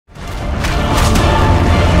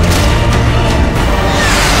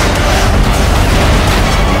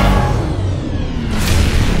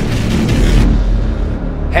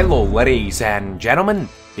Hello ladies and gentlemen,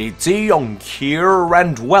 it's Young here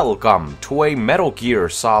and welcome to a Metal Gear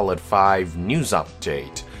Solid 5 news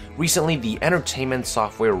update. Recently, the Entertainment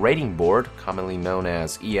Software Rating Board, commonly known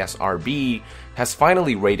as ESRB, has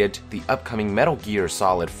finally rated the upcoming Metal Gear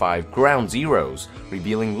Solid 5 Ground Zeroes,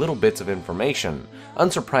 revealing little bits of information.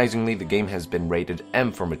 Unsurprisingly, the game has been rated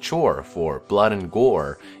M for mature for blood and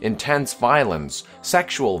gore, intense violence,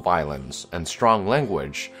 sexual violence, and strong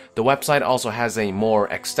language. The website also has a more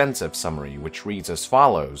extensive summary, which reads as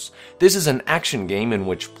follows. This is an action game in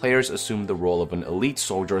which players assume the role of an elite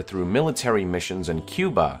soldier through military missions in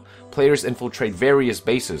Cuba. Players infiltrate various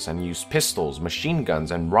bases and use pistols, machine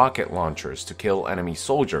guns, and rocket launchers to kill enemy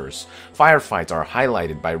soldiers. Firefights are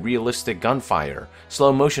highlighted by realistic gunfire,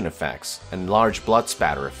 slow motion effects, and large blood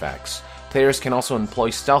spatter effects. Players can also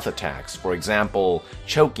employ stealth attacks, for example,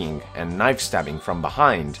 choking and knife stabbing from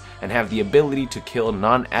behind, and have the ability to kill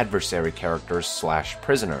non-adversary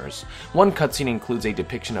characters/prisoners. One cutscene includes a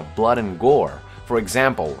depiction of blood and gore. For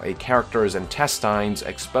example, a character's intestines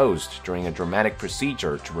exposed during a dramatic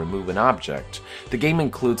procedure to remove an object. The game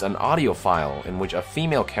includes an audio file in which a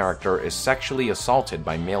female character is sexually assaulted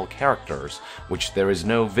by male characters, which there is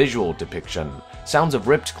no visual depiction. Sounds of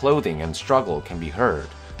ripped clothing and struggle can be heard.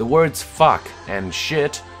 The words fuck and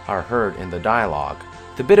shit are heard in the dialogue.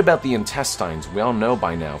 The bit about the intestines we all know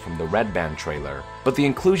by now from the Red Band trailer, but the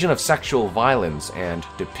inclusion of sexual violence and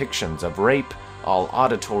depictions of rape, all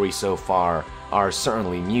auditory so far, are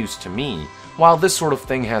certainly news to me. While this sort of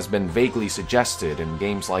thing has been vaguely suggested in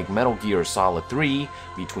games like Metal Gear Solid 3,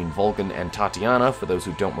 between Vulcan and Tatiana, for those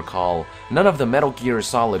who don't recall, none of the Metal Gear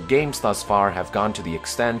Solid games thus far have gone to the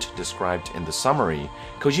extent described in the summary.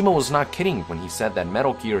 Kojima was not kidding when he said that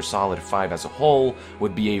Metal Gear Solid 5 as a whole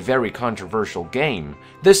would be a very controversial game.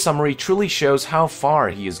 This summary truly shows how far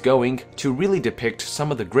he is going to really depict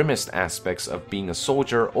some of the grimmest aspects of being a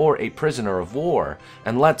soldier or a prisoner of war,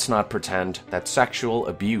 and let's not pretend that sexual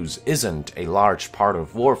abuse isn't a large part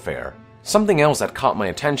of warfare. Something else that caught my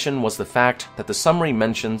attention was the fact that the summary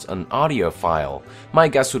mentions an audio file. My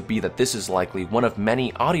guess would be that this is likely one of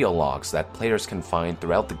many audio logs that players can find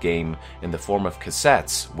throughout the game in the form of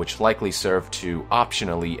cassettes, which likely serve to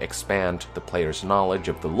optionally expand the player's knowledge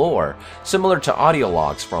of the lore, similar to audio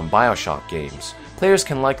logs from BioShock games. Players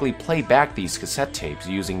can likely play back these cassette tapes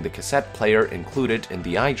using the cassette player included in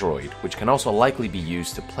the iDroid, which can also likely be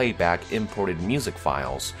used to play back imported music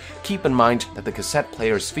files. Keep in mind that the cassette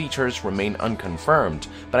player's features remain unconfirmed,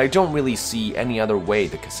 but I don't really see any other way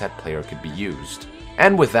the cassette player could be used.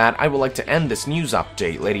 And with that, I would like to end this news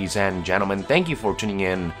update, ladies and gentlemen. Thank you for tuning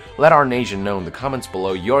in. Let our nation know in the comments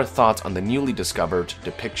below your thoughts on the newly discovered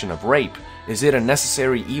depiction of rape. Is it a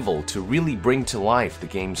necessary evil to really bring to life the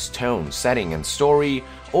game's tone, setting, and story,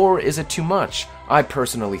 or is it too much? I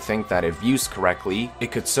personally think that if used correctly,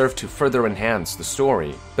 it could serve to further enhance the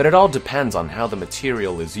story, but it all depends on how the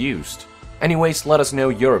material is used. Anyways, let us know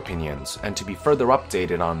your opinions, and to be further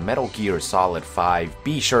updated on Metal Gear Solid 5,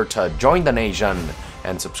 be sure to join the nation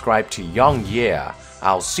and subscribe to Young Yeah.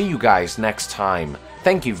 I'll see you guys next time.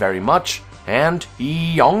 Thank you very much, and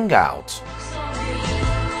Young out!